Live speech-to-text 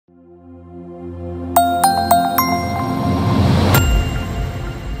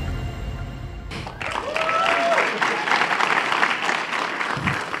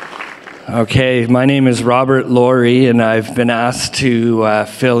Okay, my name is Robert W.E, and I've been asked to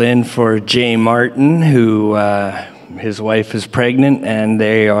fill in for Jay Martin, who his wife is pregnant, and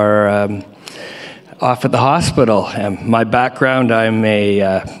they are off at the hospital. And my background, I'm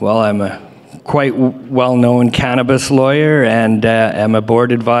a quite well-known cannabis lawyer, and am a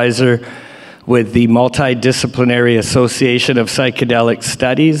board advisor with the Multidisciplinary Association of Psychedelic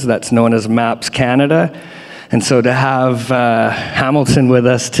Studies, that's known as MAPS Canada. And so to have Hamilton with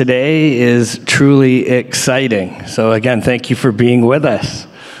us today is truly exciting. So again, thank you for being with us.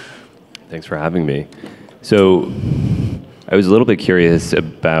 Thanks for having me. So I was a little bit curious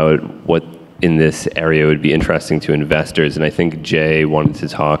about what in this area would be interesting to investors, and I think Jay wanted to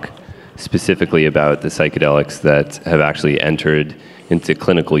talk specifically about the psychedelics that have actually entered into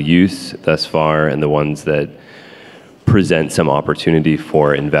clinical use thus far and the ones that present some opportunity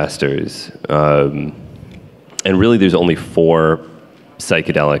for investors. And really, there's only 4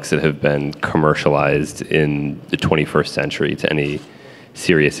 psychedelics that have been commercialized in the 21st century to any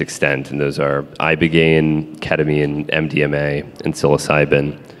serious extent, and those are ibogaine, ketamine, MDMA, and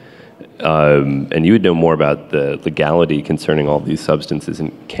psilocybin. And you would know more about the legality concerning all these substances in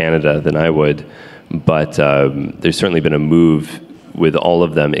Canada than I would, but there's certainly been a move with all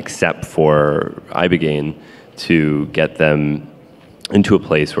of them except for ibogaine to get them into a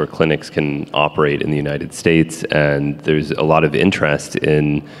place where clinics can operate in the United States, and there's a lot of interest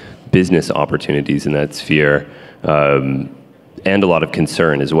in business opportunities in that sphere, and a lot of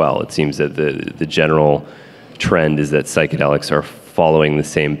concern as well. It seems that the general trend is that psychedelics are following the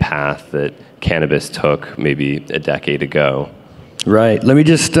same path that cannabis took maybe a decade ago. Right. Let me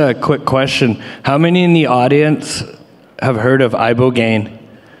just quick question. How many in the audience have heard of ibogaine?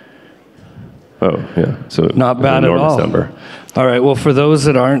 Oh, yeah. So not bad at all. Number. All right. Well, for those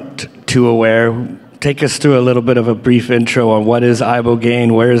that aren't too aware, take us through a little bit of a brief intro on what is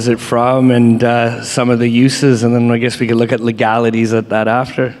ibogaine, where is it from, and some of the uses, and then I guess we could look at legalities at that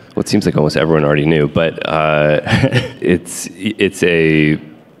after. Well, it seems like almost everyone already knew, but it's a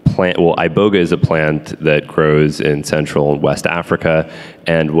plant. Well, iboga is a plant that grows in Central and West Africa,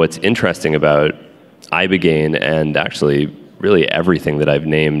 and what's interesting about ibogaine and actually really everything that I've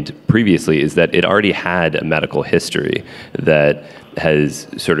named previously is that it already had a medical history that has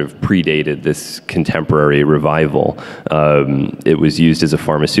sort of predated this contemporary revival. It was used as a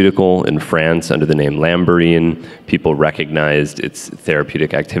pharmaceutical in France under the name Lambarine. People recognized its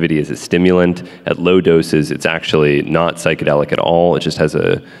therapeutic activity as a stimulant. At low doses, it's actually not psychedelic at all. It just has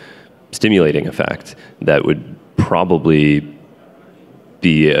a stimulating effect that would probably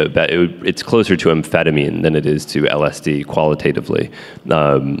it's closer to amphetamine than it is to LSD qualitatively.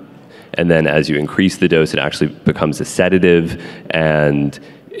 And then as you increase the dose, it actually becomes a sedative, and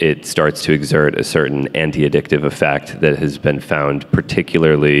it starts to exert a certain anti-addictive effect that has been found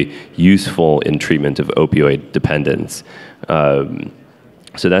particularly useful in treatment of opioid dependence.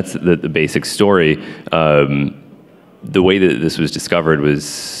 So that's the basic story. The way that this was discovered was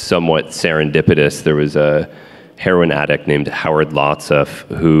somewhat serendipitous. There was a heroin addict named Howard Lotzeff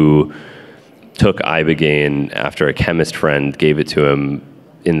who took ibogaine after a chemist friend gave it to him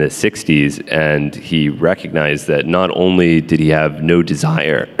in the 60s, and he recognized that not only did he have no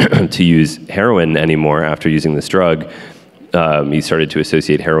desire to use heroin anymore after using this drug, he started to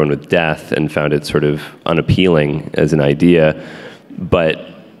associate heroin with death and found it sort of unappealing as an idea, but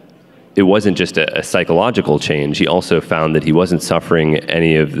it wasn't just a psychological change. He also found that he wasn't suffering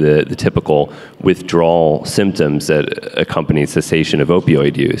any of the typical withdrawal symptoms that accompany cessation of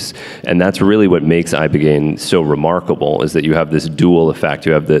opioid use. And that's really what makes ibogaine so remarkable, is that you have this dual effect.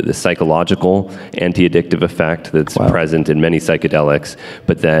 You have the psychological anti-addictive effect that's present in many psychedelics,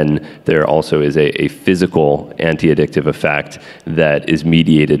 but then there also is a physical anti-addictive effect that is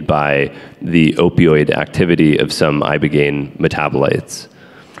mediated by the opioid activity of some ibogaine metabolites.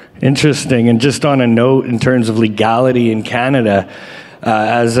 Interesting. And just on a note, in terms of legality in Canada,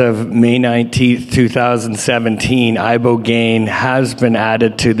 as of May 19th, 2017, ibogaine has been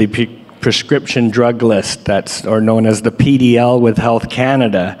added to the prescription drug list, or known as the PDL with Health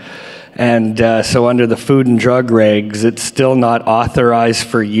Canada. And so under the food and drug regs, it's still not authorized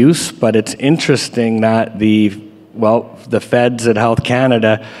for use, but it's interesting that the feds at Health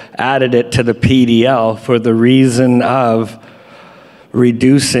Canada added it to the PDL for the reason of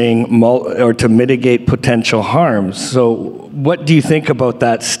reducing or to mitigate potential harms. So what do you think about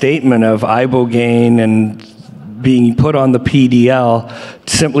that statement of ibogaine and being put on the PDL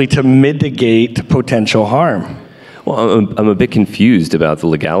simply to mitigate potential harm? Well, I'm a bit confused about the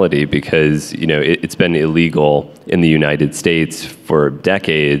legality because, it's been illegal in the United States for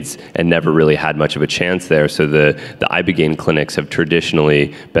decades and never really had much of a chance there. So the Ibogaine clinics have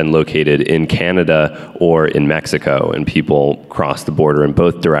traditionally been located in Canada or in Mexico, and people cross the border in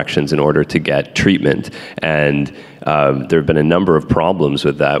both directions in order to get treatment. And there have been a number of problems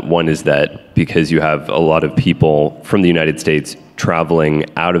with that. One is that because you have a lot of people from the United States traveling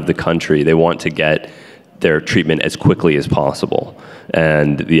out of the country, they want to get their treatment as quickly as possible.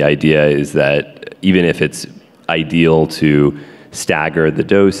 And the idea is that even if it's ideal to stagger the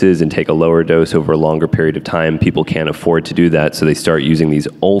doses and take a lower dose over a longer period of time, people can't afford to do that, so they start using these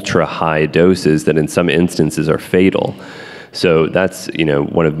ultra high doses that in some instances are fatal. So that's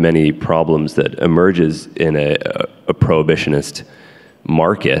one of many problems that emerges in a prohibitionist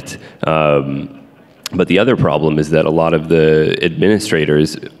market. But the other problem is that a lot of the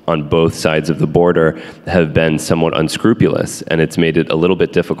administrators on both sides of the border have been somewhat unscrupulous, and it's made it a little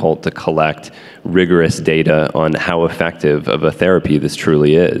bit difficult to collect rigorous data on how effective of a therapy this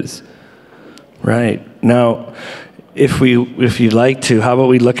truly is. Right. Now, if you'd like to, how about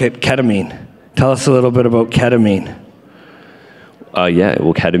we look at ketamine? Tell us a little bit about ketamine. Yeah,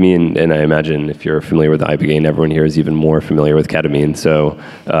 well, ketamine, and I imagine if you're familiar with Ibogaine, everyone here is even more familiar with ketamine. So,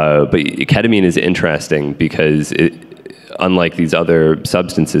 but ketamine is interesting because unlike these other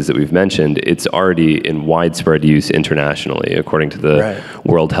substances that we've mentioned, it's already in widespread use internationally. According to the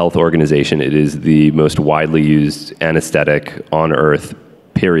World Health Organization, it is the most widely used anesthetic on Earth,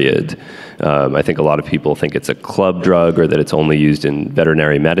 period. I think a lot of people think it's a club drug or that it's only used in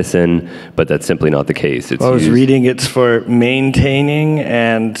veterinary medicine, but that's simply not the case. I was reading it's for maintaining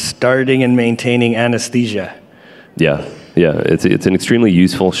and starting and maintaining anesthesia. Yeah, it's an extremely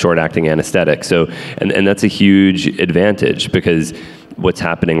useful short-acting anesthetic. So, and that's a huge advantage because what's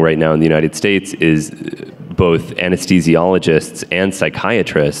happening right now in the United States is both anesthesiologists and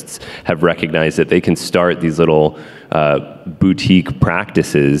psychiatrists have recognized that they can start these little boutique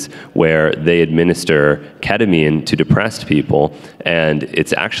practices where they administer ketamine to depressed people, and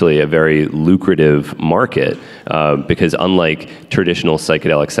it's actually a very lucrative market because unlike traditional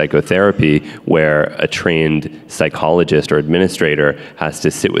psychedelic psychotherapy where a trained psychologist or administrator has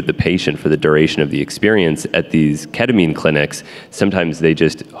to sit with the patient for the duration of the experience, at these ketamine clinics, sometimes they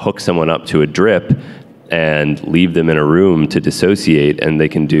just hook someone up to a drip and leave them in a room to dissociate, and they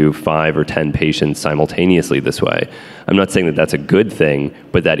can do 5 or 10 patients simultaneously this way. I'm not saying that that's a good thing,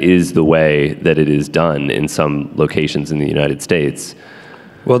 but that is the way that it is done in some locations in the United States.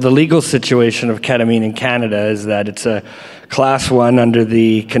 Well, the legal situation of ketamine in Canada is that it's a Class 1 under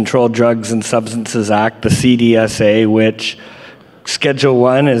the Controlled Drugs and Substances Act, the CDSA, which Schedule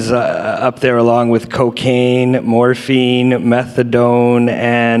 1 is up there along with cocaine, morphine, methadone,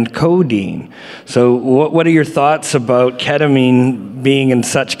 and codeine. So what are your thoughts about ketamine being in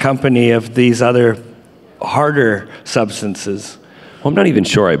such company of these other harder substances? Well, I'm not even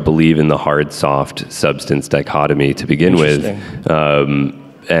sure I believe in the hard-soft substance dichotomy to begin with.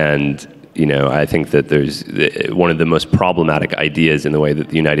 And I think that there's one of the most problematic ideas in the way that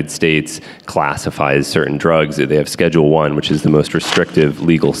the United States classifies certain drugs. They have Schedule 1, which is the most restrictive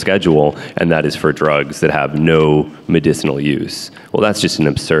legal schedule, and that is for drugs that have no medicinal use. Well, that's just an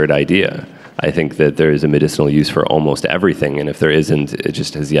absurd idea. I think that there is a medicinal use for almost everything, and if there isn't, it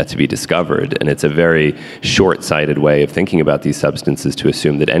just has yet to be discovered. And it's a very short-sighted way of thinking about these substances to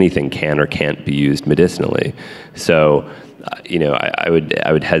assume that anything can or can't be used medicinally. So, I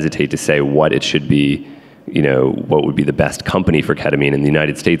would hesitate to say what it should be, what would be the best company for ketamine. In the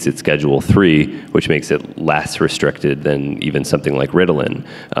United States, it's Schedule 3, which makes it less restricted than even something like Ritalin.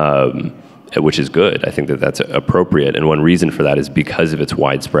 Which is good. I think that that's appropriate. And one reason for that is because of its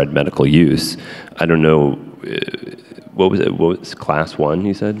widespread medical use. I don't know, what was it? What was Class 1,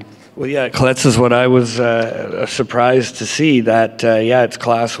 you said? Well, yeah, that's is what I was surprised to see, that, it's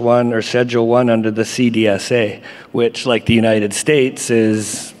Class 1 or Schedule 1 under the CDSA, which, like the United States,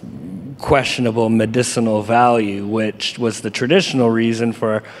 is questionable medicinal value, which was the traditional reason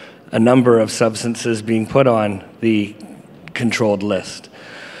for a number of substances being put on the controlled list.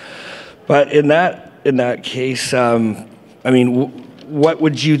 But in that case, what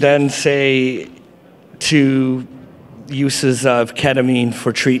would you then say to uses of ketamine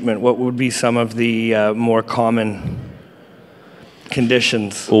for treatment? What would be some of the more common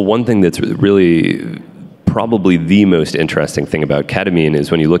conditions? Well, one thing that's really probably the most interesting thing about ketamine is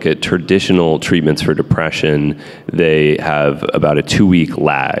when you look at traditional treatments for depression, they have about a 2-week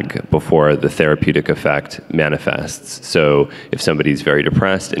lag before the therapeutic effect manifests. So if somebody's very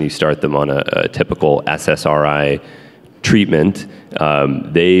depressed and you start them on a typical SSRI treatment,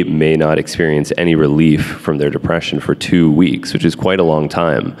 they may not experience any relief from their depression for 2 weeks, which is quite a long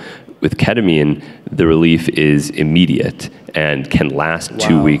time. With ketamine, the relief is immediate and can last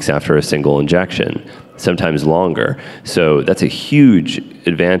 2 weeks after a single injection, sometimes longer. So that's a huge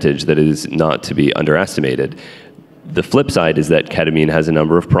advantage that is not to be underestimated. The flip side is that ketamine has a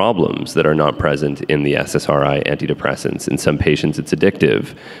number of problems that are not present in the SSRI antidepressants. In some patients, it's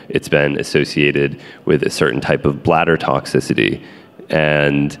addictive. It's been associated with a certain type of bladder toxicity.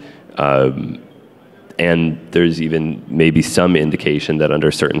 And there's even maybe some indication that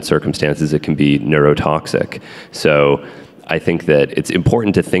under certain circumstances it can be neurotoxic. So I think that it's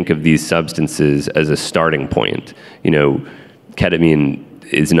important to think of these substances as a starting point. You know, ketamine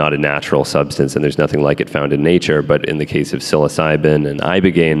is not a natural substance, and there's nothing like it found in nature, but in the case of psilocybin and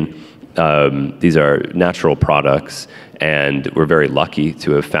ibogaine, these are natural products, and we're very lucky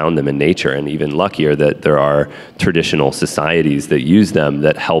to have found them in nature, and even luckier that there are traditional societies that use them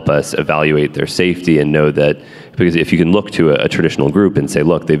that help us evaluate their safety and know that, because if you can look to a traditional group and say,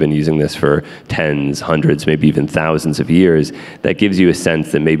 look, they've been using this for tens, hundreds, maybe even thousands of years, that gives you a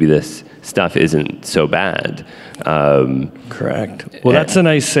sense that maybe this stuff isn't so bad. Correct. Well, that's a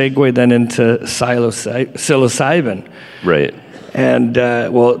nice segue then into psilocybin. Right. And,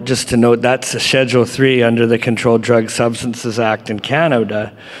 well, just to note, that's a Schedule 3 under the Controlled Drug Substances Act in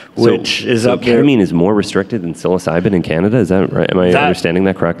Canada, which is up there. So ketamine is more restricted than psilocybin in Canada? Is that right? Am I understanding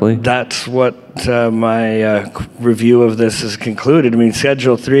that correctly? That's what my review of this has concluded. I mean,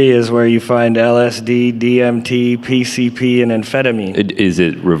 Schedule 3 is where you find LSD, DMT, PCP, and amphetamine. Is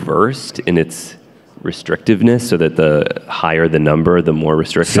it reversed in its restrictiveness, so that the higher the number, the more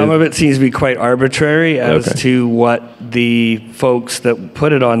restrictive? Some of it seems to be quite arbitrary as to what the folks that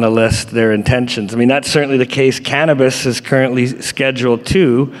put it on the list, their intentions. I mean, that's certainly the case. Cannabis is currently Schedule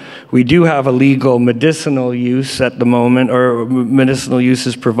 2. We do have a legal medicinal use at the moment, or medicinal use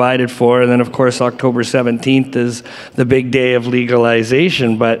is provided for, and then of course October 17th is the big day of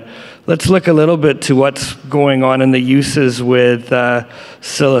legalization. But let's look a little bit to what's going on in the uses with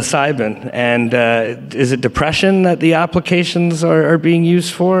psilocybin. And is it depression that the applications are being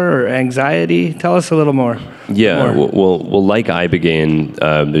used for, or anxiety? Tell us a little more. Yeah, well, like ibogaine,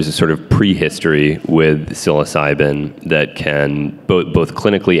 there's a sort of prehistory with psilocybin that can both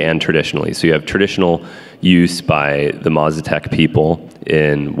clinically and traditionally. So you have traditional use by the Mazatec people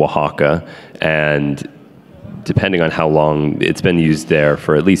in Oaxaca, and depending on how long, it's been used there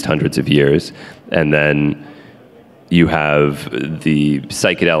for at least hundreds of years. And then you have the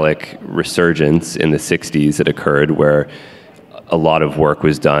psychedelic resurgence in the 60s that occurred, where a lot of work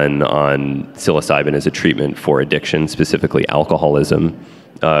was done on psilocybin as a treatment for addiction, specifically alcoholism.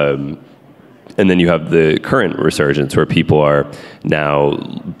 And then you have the current resurgence, where people are now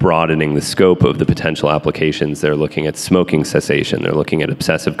broadening the scope of the potential applications. They're looking at smoking cessation, they're looking at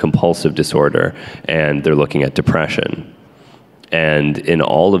obsessive compulsive disorder, and they're looking at depression. And in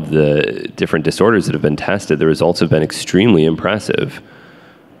all of the different disorders that have been tested, the results have been extremely impressive.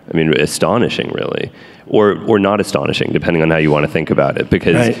 I mean, astonishing, really. Or not astonishing, depending on how you want to think about it.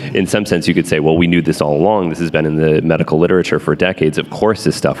 Because in some sense, you could say, well, we knew this all along. This has been in the medical literature for decades. Of course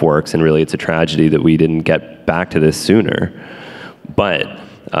this stuff works, and really it's a tragedy that we didn't get back to this sooner. But,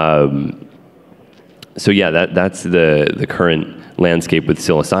 so yeah, that's the current landscape with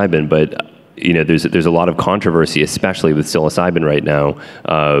psilocybin. But you know, there's a lot of controversy, especially with psilocybin right now,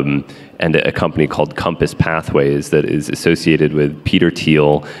 and a company called Compass Pathways that is associated with Peter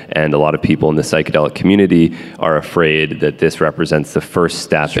Thiel, and a lot of people in the psychedelic community are afraid that this represents the first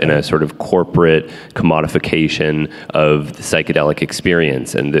step in a sort of corporate commodification of the psychedelic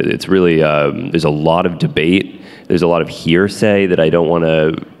experience. And it's really, there's a lot of debate, there's a lot of hearsay that I don't want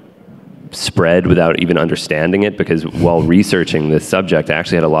to spread without even understanding it, because while researching this subject, I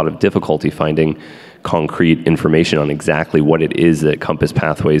actually had a lot of difficulty finding concrete information on exactly what it is that Compass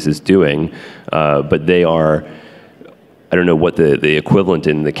Pathways is doing. But they are, I don't know what the equivalent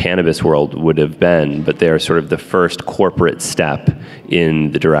in the cannabis world would have been, but they are sort of the first corporate step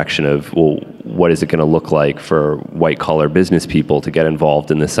in the direction of, well, what is it going to look like for white-collar business people to get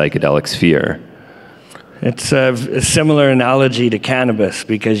involved in the psychedelic sphere? It's a similar analogy to cannabis,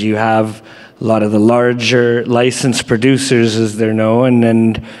 because you have a lot of the larger licensed producers, as they're known,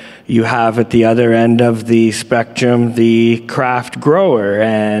 and you have at the other end of the spectrum the craft grower.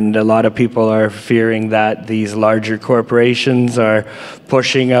 And a lot of people are fearing that these larger corporations are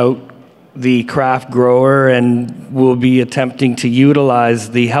pushing out the craft grower and will be attempting to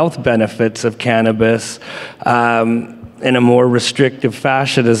utilize the health benefits of cannabis in a more restrictive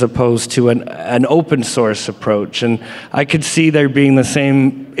fashion as opposed to an open source approach. And I could see there being the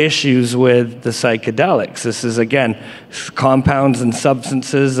same issues with the psychedelics. This is, again, compounds and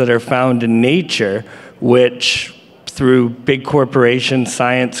substances that are found in nature, which through big corporations,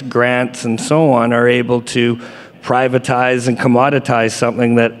 science grants, and so on, are able to privatize and commoditize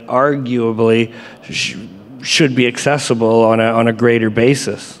something that arguably should be accessible on a greater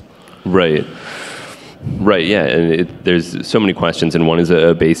basis. Right. Right, yeah, and there's so many questions, and one is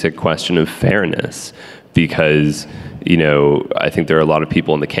a basic question of fairness, because, you know, I think there are a lot of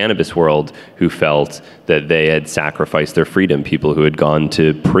people in the cannabis world who felt that they had sacrificed their freedom, people who had gone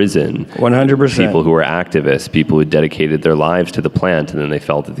to prison, 100%, people who were activists, people who had dedicated their lives to the plant, and then they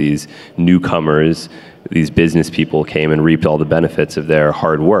felt that these newcomers, these business people came and reaped all the benefits of their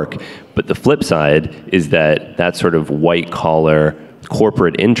hard work. But the flip side is that sort of white-collar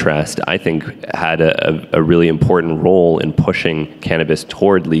corporate interest, I think, had a really important role in pushing cannabis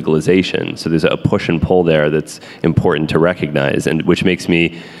toward legalization. So there's a push and pull there that's important to recognize, and which makes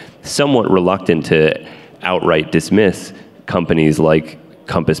me somewhat reluctant to outright dismiss companies like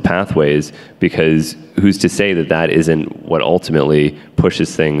Compass Pathways, because who's to say that that isn't what ultimately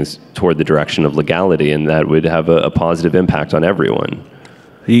pushes things toward the direction of legality, and that would have a positive impact on everyone.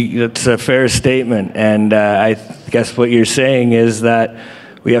 That's a fair statement, and I guess what you're saying is that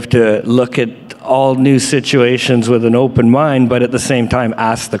we have to look at all new situations with an open mind, but at the same time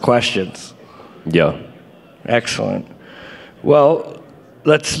ask the questions. Yeah. Excellent. Well,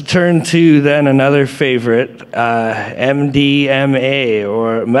 let's turn to then another favorite, MDMA,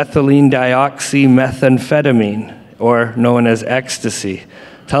 or methylene dioxymethamphetamine, or known as ecstasy.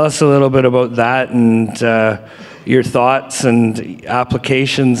 Tell us a little bit about that and your thoughts and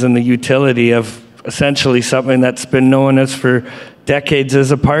applications and the utility of essentially something that's been known as for decades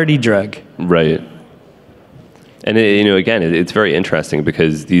as a party drug. Right. And again, it's very interesting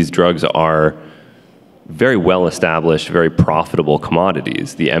because these drugs are very well-established, very profitable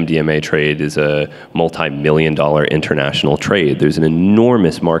commodities. The MDMA trade is a multi-million-dollar international trade. There's an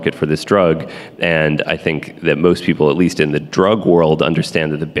enormous market for this drug, and I think that most people, at least in the drug world,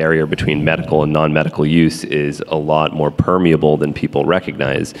 understand that the barrier between medical and non-medical use is a lot more permeable than people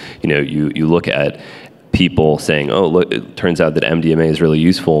recognize. You look at people saying, oh, look, it turns out that MDMA is really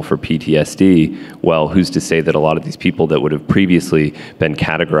useful for PTSD. Well, who's to say that a lot of these people that would have previously been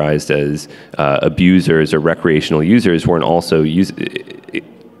categorized as abusers or recreational users weren't also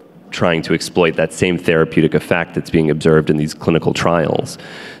trying to exploit that same therapeutic effect that's being observed in these clinical trials.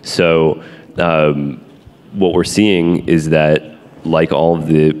 So what we're seeing is that, like all of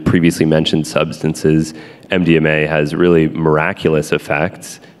the previously mentioned substances, MDMA has really miraculous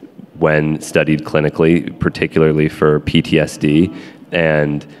effects when studied clinically, particularly for PTSD,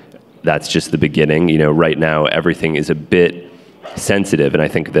 and that's just the beginning. Right now everything is a bit sensitive, and I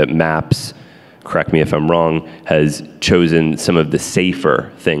think that MAPS, correct me if I'm wrong, has chosen some of the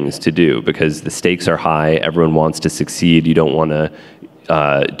safer things to do because the stakes are high, everyone wants to succeed, you don't want to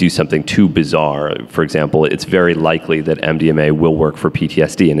do something too bizarre. For example, it's very likely that MDMA will work for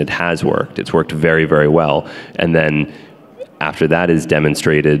PTSD, and it has worked. It's worked very, very well. And then after that is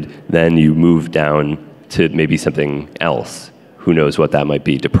demonstrated, then you move down to maybe something else. Who knows what that might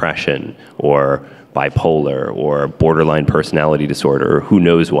be? Depression or bipolar or borderline personality disorder, or who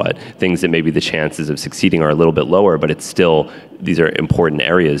knows what. Things that maybe the chances of succeeding are a little bit lower, but it's still, these are important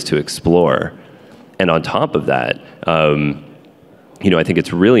areas to explore. And on top of that, I think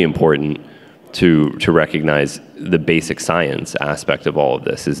it's really important to recognize the basic science aspect of all of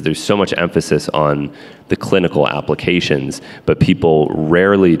this. Is there's so much emphasis on the clinical applications, but people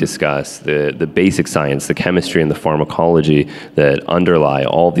rarely discuss the basic science, the chemistry and the pharmacology that underlie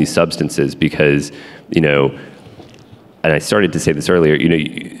all these substances, because, and I started to say this earlier,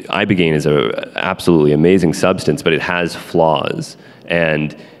 ibogaine is a absolutely amazing substance, but it has flaws,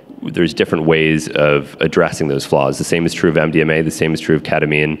 and there's different ways of addressing those flaws. The same is true of MDMA, the same is true of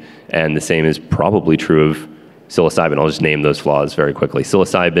ketamine, and the same is probably true of psilocybin. I'll just name those flaws very quickly.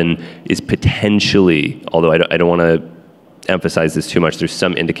 Psilocybin is potentially, although I don't want to emphasize this too much, there's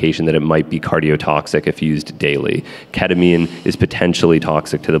some indication that it might be cardiotoxic if used daily. Ketamine is potentially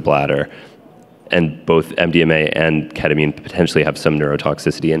toxic to the bladder, and both MDMA and ketamine potentially have some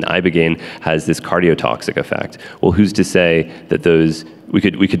neurotoxicity, and ibogaine has this cardiotoxic effect. Well, who's to say that we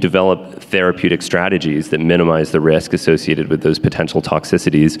could develop therapeutic strategies that minimize the risk associated with those potential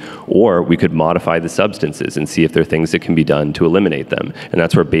toxicities, or we could modify the substances and see if there are things that can be done to eliminate them. And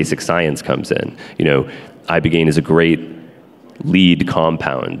that's where basic science comes in. Ibogaine is a great lead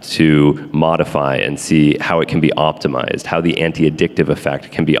compound to modify and see how it can be optimized, how the anti-addictive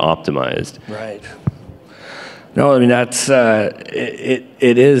effect can be optimized. Right. No, I mean, that's,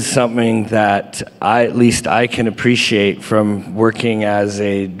 it is something that at least I can appreciate from working as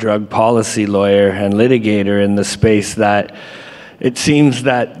a drug policy lawyer and litigator in the space, that it seems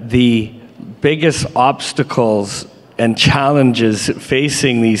that the biggest obstacles and challenges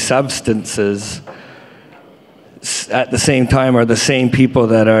facing these substances at the same time are the same people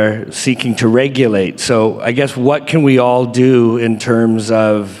that are seeking to regulate. So I guess what can we all do in terms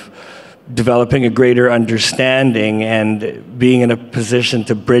of developing a greater understanding and being in a position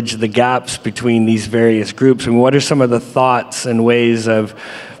to bridge the gaps between these various groups? And what are some of the thoughts and ways of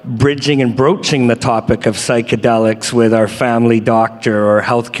bridging and broaching the topic of psychedelics with our family doctor or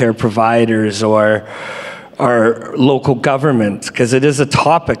healthcare providers or our local government? Because it is a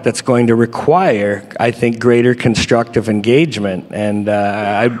topic that's going to require, I think, greater constructive engagement. And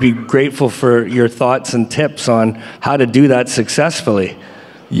I'd be grateful for your thoughts and tips on how to do that successfully.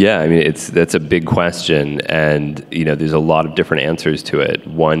 Yeah, I mean, that's a big question, and there's a lot of different answers to it.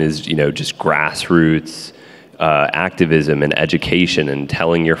 One is just grassroots activism and education, and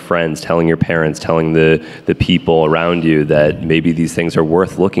telling your friends, telling your parents, telling the people around you that maybe these things are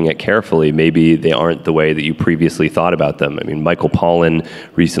worth looking at carefully. Maybe they aren't the way that you previously thought about them. I mean, Michael Pollan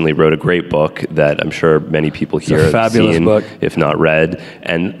recently wrote a great book that I'm sure many people here have seen, book, if not read.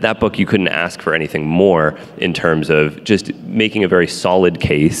 And that book, you couldn't ask for anything more in terms of just making a very solid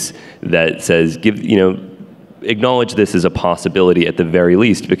case that says, acknowledge this as a possibility at the very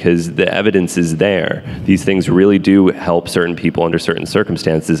least, because the evidence is there. These things really do help certain people under certain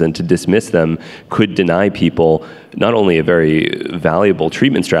circumstances, and to dismiss them could deny people not only a very valuable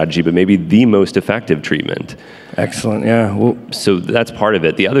treatment strategy, but maybe the most effective treatment. Excellent, yeah. Well, so that's part of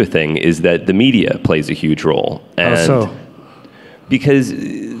it. The other thing is that the media plays a huge role. And how so? Because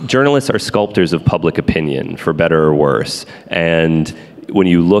journalists are sculptors of public opinion, for better or worse. And when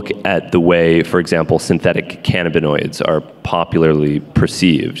you look at the way, for example, synthetic cannabinoids are popularly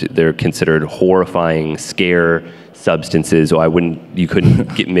perceived, they're considered horrifying, scare substances. Oh, you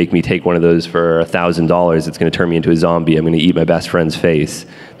couldn't make me take one of those for $1,000. It's going to turn me into a zombie. I'm going to eat my best friend's face.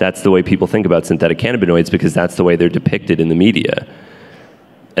 That's the way people think about synthetic cannabinoids, because that's the way they're depicted in the media.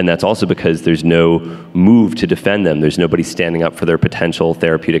 And that's also because there's no move to defend them. There's nobody standing up for their potential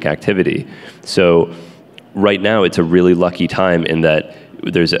therapeutic activity. So right now, it's a really lucky time in that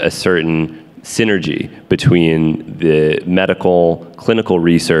there's a certain synergy between the medical, clinical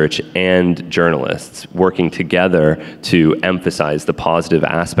research and journalists working together to emphasize the positive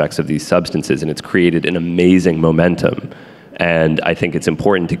aspects of these substances, and it's created an amazing momentum. And I think it's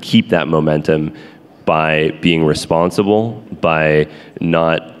important to keep that momentum by being responsible, by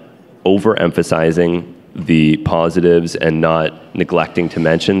not overemphasizing the positives and not neglecting to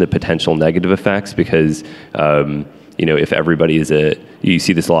mention the potential negative effects, because if everybody you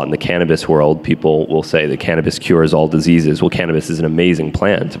see this a lot in the cannabis world, people will say that cannabis cures all diseases. Well, cannabis is an amazing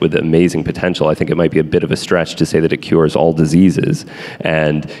plant with amazing potential. I think it might be a bit of a stretch to say that it cures all diseases.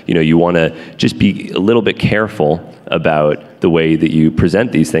 And you want to just be a little bit careful about the way that you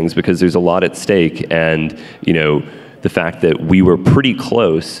present these things, because there's a lot at stake. And the fact that we were pretty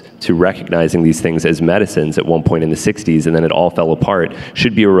close to recognizing these things as medicines at one point in the 60s, and then it all fell apart,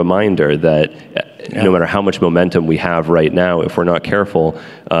 should be a reminder that no matter how much momentum we have right now, if we're not careful,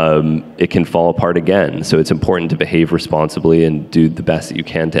 it can fall apart again. So it's important to behave responsibly and do the best that you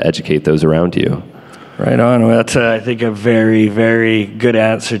can to educate those around you. Right on. Well, that's, I think, a very, very good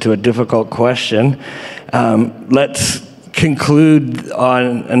answer to a difficult question. Let's conclude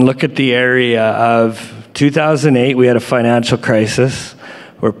on and look at the area of 2008, we had a financial crisis.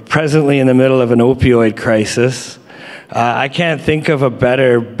 We're presently in the middle of an opioid crisis. I can't think of a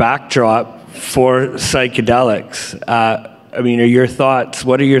better backdrop for psychedelics.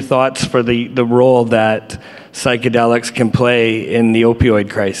 What are your thoughts for the role that psychedelics can play in the opioid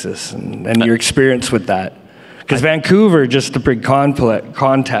crisis and your experience with that? Because Vancouver, just to bring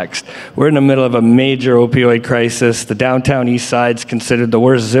context, we're in the middle of a major opioid crisis. The downtown east side's considered the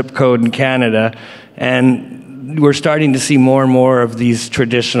worst zip code in Canada, and we're starting to see more and more of these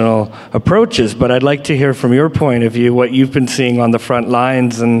traditional approaches. But I'd like to hear from your point of view what you've been seeing on the front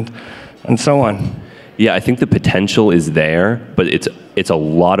lines and so on. Yeah, I think the potential is there, but it's a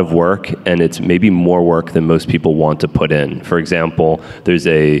lot of work, and it's maybe more work than most people want to put in. For example, there's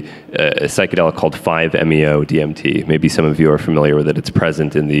a psychedelic called 5-MeO-DMT. Maybe some of you are familiar with it. It's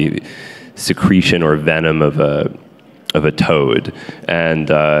present in the secretion or venom of a toad. And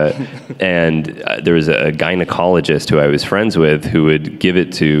there was a gynecologist who I was friends with who would give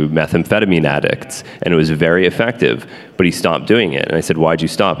it to methamphetamine addicts, and it was very effective, but he stopped doing it. And I said, "Why'd you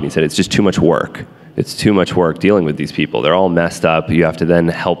stop?" And he said, "It's just too much work." It's too much work dealing with these people. They're all messed up. You have to then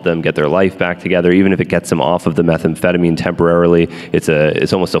help them get their life back together, even if it gets them off of the methamphetamine temporarily.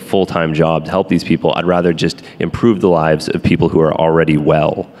 It's almost a full-time job to help these people. I'd rather just improve the lives of people who are already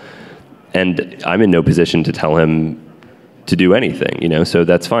well. And I'm in no position to tell him to do anything, you know, so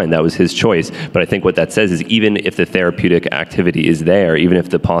that's fine. That was his choice. But I think what that says is even if the therapeutic activity is there, even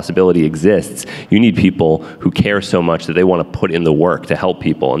if the possibility exists, you need people who care so much that they want to put in the work to help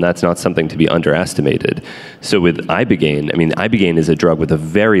people, and that's not something to be underestimated. So with Ibogaine, I mean, Ibogaine is a drug with a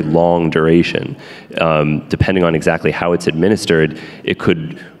very long duration. Depending on exactly how it's administered, it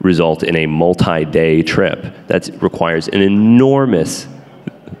could result in a multi-day trip. That requires an enormous...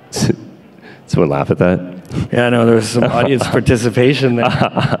 Someone laugh at that? Yeah, no, there was some audience participation there.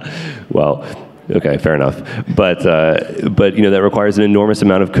 Well, okay, fair enough. But you know, that requires an enormous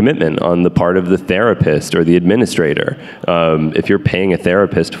amount of commitment on the part of the therapist or the administrator. If you're paying a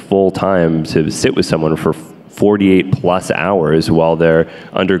therapist full time to sit with someone for 48 plus hours while they're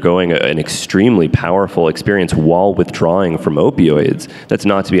undergoing an extremely powerful experience while withdrawing from opioids, that's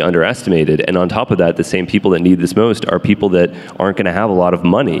not to be underestimated. And on top of that, the same people that need this most are people that aren't going to have a lot of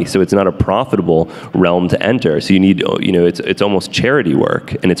money. So it's not a profitable realm to enter. So you need, you know, it's almost charity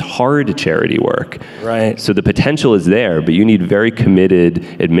work, and it's hard charity work. Right. So the potential is there, but you need very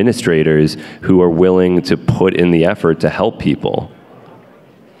committed administrators who are willing to put in the effort to help people.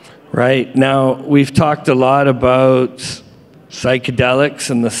 Right. Now, we've talked a lot about psychedelics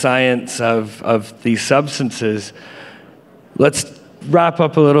and the science of these substances. Let's wrap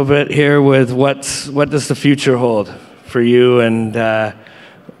up a little bit here with what does the future hold for you, and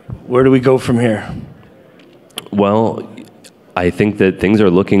where do we go from here? Well, I think that things are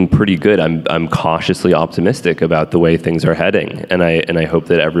looking pretty good. I'm cautiously optimistic about the way things are heading, and I hope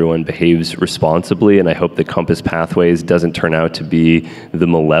that everyone behaves responsibly, and I hope that Compass Pathways doesn't turn out to be the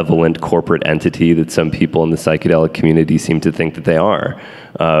malevolent corporate entity that some people in the psychedelic community seem to think that they are.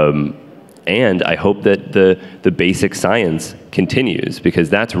 And I hope that the basic science continues, because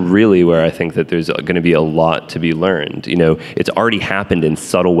that's really where I think that there's going to be a lot to be learned. You know, it's already happened in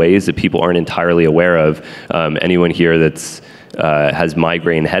subtle ways that people aren't entirely aware of. Anyone here that's has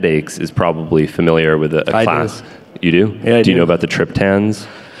migraine headaches is probably familiar with a class. You do? Yeah, I do. Do you know about the triptans?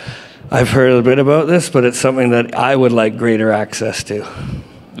 I've heard a bit about this, but it's something that I would like greater access to.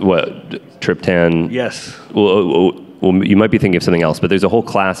 What, triptan? Yes. Well, you might be thinking of something else, but there's a whole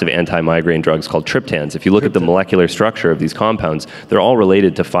class of anti-migraine drugs called triptans. If you look at the molecular structure of these compounds, they're all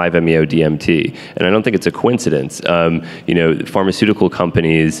related to 5-MeO-DMT. And I don't think it's a coincidence. You know, pharmaceutical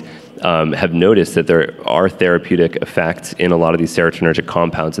companies have noticed that there are therapeutic effects in a lot of these serotonergic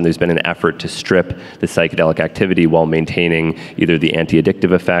compounds, and there's been an effort to strip the psychedelic activity while maintaining either the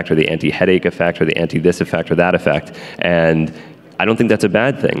anti-addictive effect or the anti-headache effect or the anti-this effect or that effect. And I don't think that's a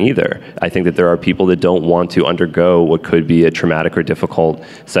bad thing either. I think that there are people that don't want to undergo what could be a traumatic or difficult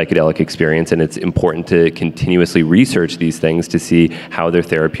psychedelic experience, and it's important to continuously research these things to see how their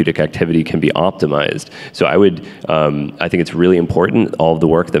therapeutic activity can be optimized. So I think it's really important, all of the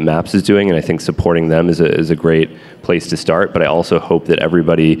work that MAPS is doing, and I think supporting them is a great place to start, but I also hope that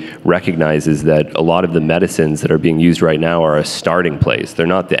everybody recognizes that a lot of the medicines that are being used right now are a starting place. They're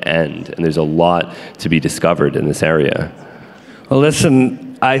not the end, and there's a lot to be discovered in this area. Well,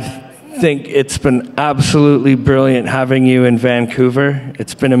 listen, I think it's been absolutely brilliant having you in Vancouver.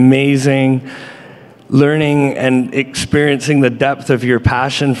 It's been amazing learning and experiencing the depth of your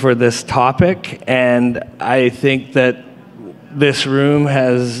passion for this topic. And I think that this room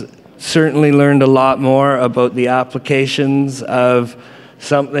has certainly learned a lot more about the applications of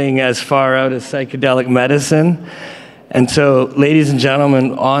something as far out as psychedelic medicine. And so, ladies and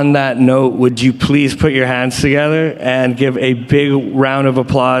gentlemen, on that note, would you please put your hands together and give a big round of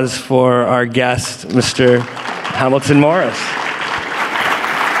applause for our guest, Mr. Hamilton Morris.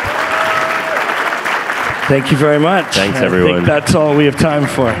 Thank you very much. Thanks, everyone. I think that's all we have time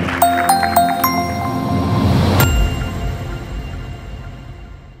for.